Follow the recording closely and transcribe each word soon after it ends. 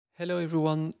Hello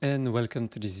everyone and welcome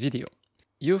to this video.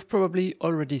 You've probably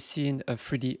already seen a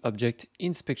 3D object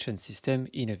inspection system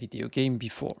in a video game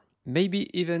before, maybe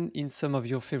even in some of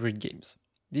your favorite games.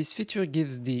 This feature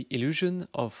gives the illusion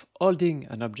of holding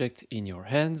an object in your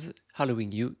hands,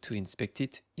 allowing you to inspect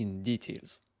it in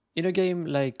details. In a game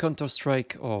like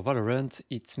Counter-Strike or Valorant,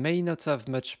 it may not have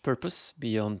much purpose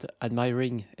beyond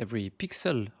admiring every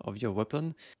pixel of your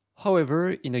weapon.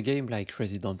 However, in a game like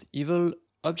Resident Evil,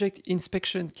 object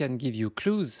inspection can give you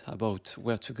clues about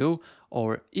where to go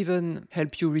or even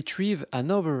help you retrieve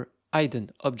another hidden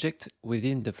object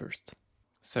within the first.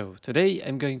 So today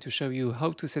I'm going to show you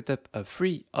how to set up a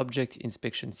free object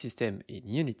inspection system in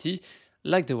Unity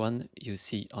like the one you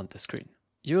see on the screen.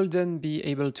 You'll then be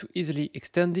able to easily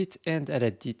extend it and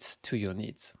adapt it to your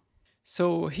needs.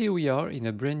 So here we are in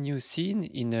a brand new scene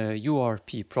in a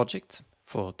URP project.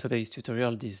 For today's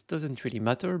tutorial this doesn't really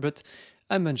matter, but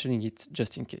I'm mentioning it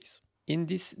just in case. In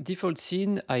this default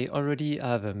scene, I already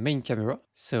have a main camera,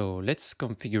 so let's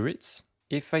configure it.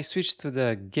 If I switch to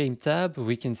the Game tab,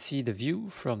 we can see the view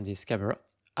from this camera.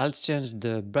 I'll change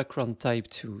the background type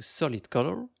to solid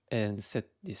color and set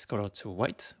this color to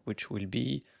white, which will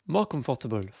be more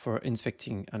comfortable for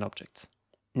inspecting an object.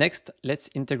 Next, let's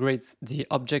integrate the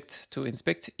object to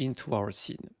inspect into our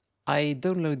scene. I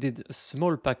downloaded a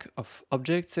small pack of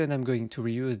objects and I'm going to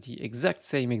reuse the exact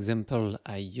same example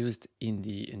I used in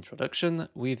the introduction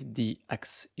with the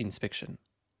axe inspection.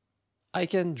 I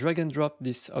can drag and drop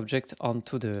this object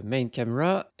onto the main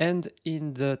camera, and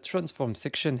in the transform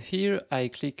section here I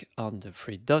click on the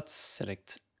three dots,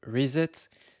 select reset.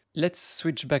 Let's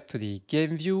switch back to the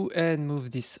game view and move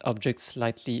this object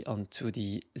slightly onto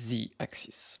the Z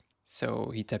axis,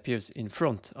 so it appears in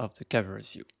front of the camera's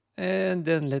view. And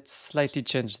then let's slightly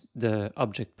change the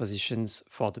object positions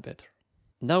for the better.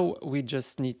 Now we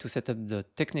just need to set up the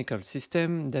technical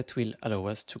system that will allow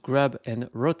us to grab and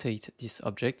rotate this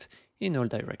object in all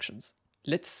directions.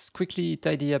 Let's quickly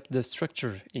tidy up the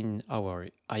structure in our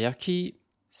hierarchy.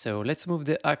 So let's move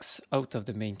the axe out of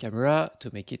the main camera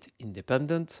to make it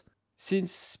independent.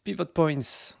 Since pivot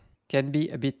points can be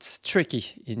a bit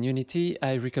tricky in Unity,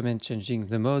 I recommend changing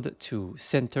the mode to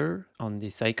center on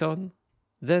this icon.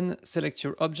 Then select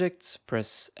your object,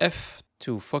 press F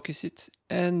to focus it,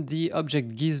 and the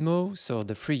object gizmo, so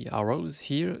the three arrows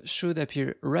here, should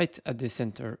appear right at the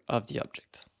center of the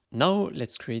object. Now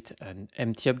let's create an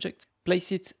empty object,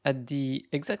 place it at the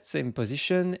exact same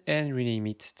position and rename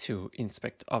it to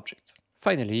inspect object.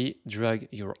 Finally, drag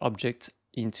your object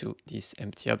into this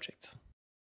empty object.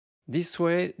 This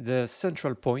way, the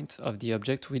central point of the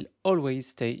object will always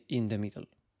stay in the middle,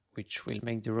 which will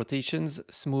make the rotations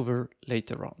smoother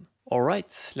later on.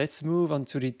 Alright, let's move on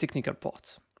to the technical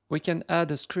part. We can add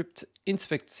a script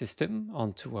inspect system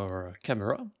onto our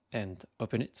camera and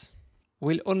open it.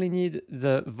 We'll only need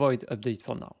the void update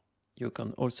for now. You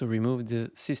can also remove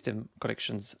the system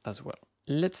collections as well.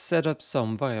 Let's set up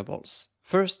some variables.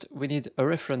 First, we need a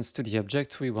reference to the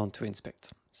object we want to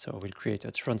inspect. So we'll create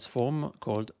a transform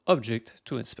called object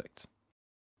to inspect.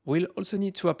 We'll also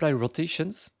need to apply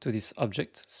rotations to this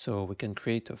object, so we can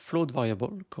create a float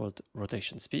variable called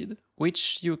rotation speed,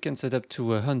 which you can set up to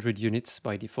 100 units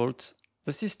by default.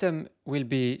 The system will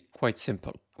be quite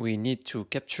simple. We need to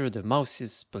capture the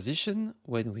mouse's position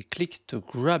when we click to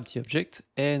grab the object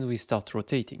and we start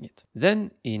rotating it.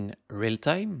 Then, in real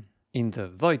time, in the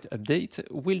void update,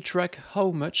 we'll track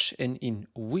how much and in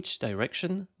which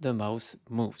direction the mouse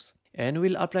moves. And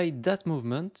we'll apply that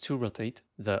movement to rotate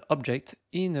the object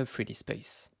in a 3D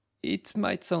space. It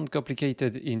might sound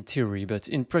complicated in theory, but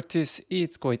in practice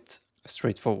it's quite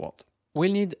straightforward.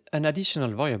 We'll need an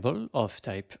additional variable of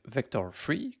type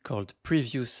vector3 called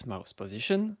previous mouse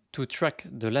position to track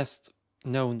the last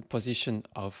known position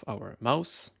of our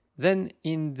mouse. Then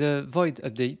in the void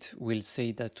update we'll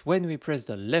say that when we press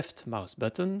the left mouse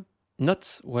button,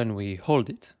 not when we hold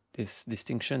it. This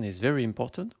distinction is very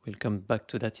important, we'll come back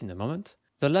to that in a moment.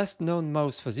 The last known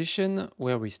mouse position,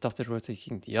 where we started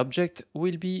rotating the object,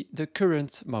 will be the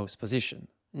current mouse position.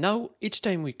 Now, each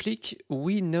time we click,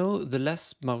 we know the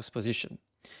last mouse position.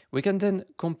 We can then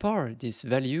compare this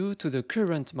value to the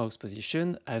current mouse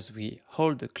position as we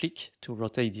hold the click to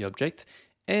rotate the object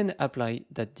and apply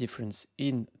that difference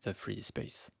in the 3D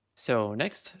space. So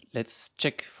next, let's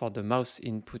check for the mouse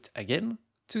input again,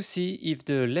 to see if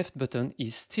the left button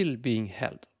is still being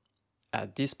held.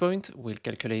 At this point, we'll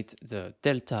calculate the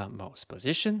delta mouse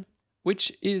position,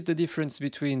 which is the difference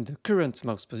between the current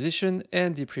mouse position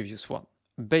and the previous one.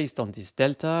 Based on this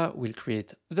delta, we'll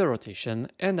create the rotation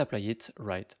and apply it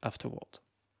right afterward.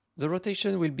 The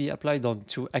rotation will be applied on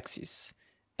two axes,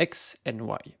 X and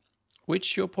Y,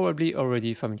 which you're probably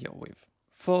already familiar with.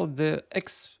 For the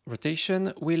X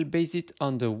rotation, we'll base it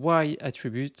on the Y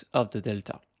attribute of the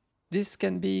delta. This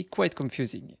can be quite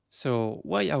confusing. So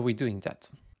why are we doing that?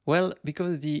 Well,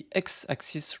 because the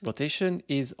X-axis rotation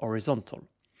is horizontal.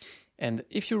 And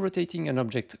if you're rotating an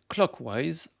object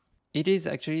clockwise, it is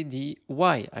actually the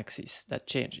Y-axis that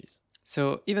changes.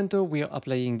 So even though we are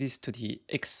applying this to the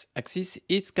X-axis,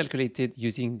 it's calculated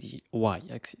using the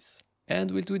Y-axis.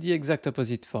 And we'll do the exact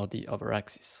opposite for the other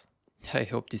axis. I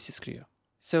hope this is clear.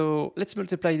 So let's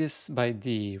multiply this by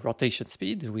the rotation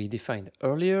speed we defined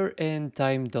earlier and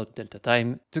time.delta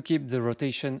time to keep the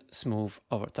rotation smooth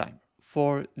over time.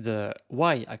 For the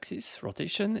y-axis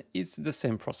rotation, it's the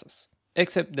same process,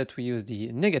 except that we use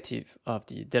the negative of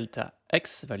the delta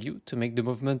x value to make the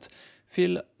movement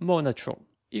feel more natural.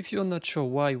 If you're not sure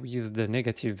why we use the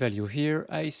negative value here,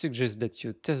 I suggest that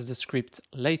you test the script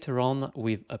later on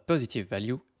with a positive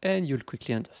value and you'll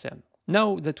quickly understand.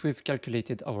 Now that we've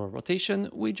calculated our rotation,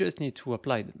 we just need to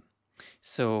apply them.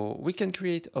 So we can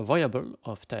create a variable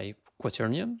of type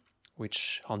quaternion,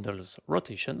 which handles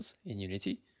rotations in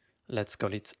Unity. Let's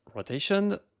call it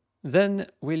rotation. Then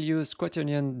we'll use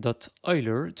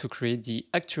quaternion.Euler to create the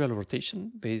actual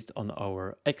rotation based on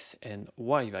our x and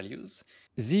y values.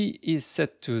 Z is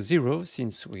set to 0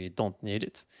 since we don't need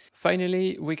it.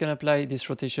 Finally, we can apply this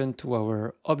rotation to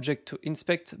our object to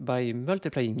inspect by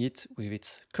multiplying it with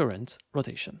its current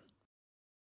rotation.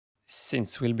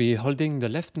 Since we'll be holding the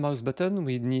left mouse button,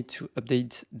 we need to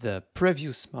update the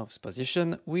previous mouse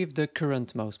position with the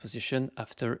current mouse position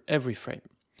after every frame.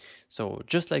 So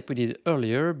just like we did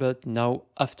earlier, but now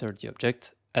after the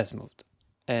object has moved.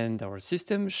 And our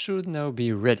system should now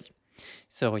be ready.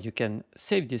 So you can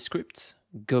save this script,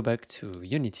 go back to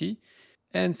Unity,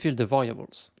 and fill the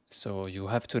variables. So you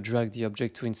have to drag the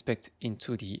object to inspect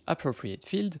into the appropriate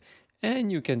field,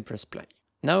 and you can press play.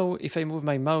 Now, if I move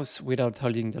my mouse without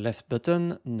holding the left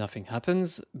button, nothing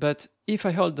happens. But if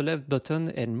I hold the left button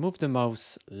and move the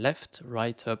mouse left,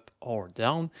 right, up, or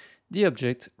down, the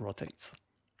object rotates.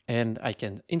 And I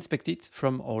can inspect it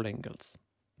from all angles.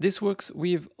 This works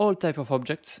with all types of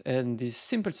objects, and this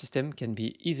simple system can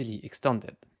be easily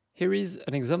extended. Here is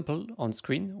an example on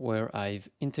screen where I've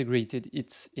integrated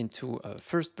it into a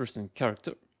first-person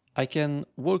character. I can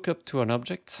walk up to an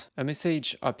object, a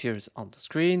message appears on the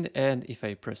screen, and if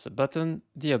I press a button,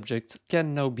 the object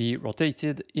can now be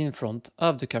rotated in front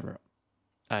of the camera.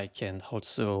 I can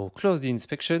also close the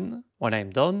inspection when I'm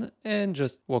done and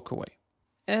just walk away.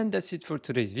 And that's it for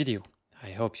today's video.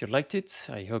 I hope you liked it,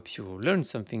 I hope you learned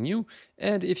something new,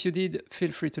 and if you did,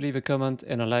 feel free to leave a comment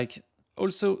and a like.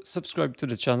 Also, subscribe to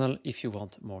the channel if you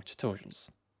want more tutorials.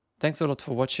 Thanks a lot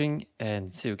for watching,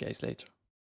 and see you guys later.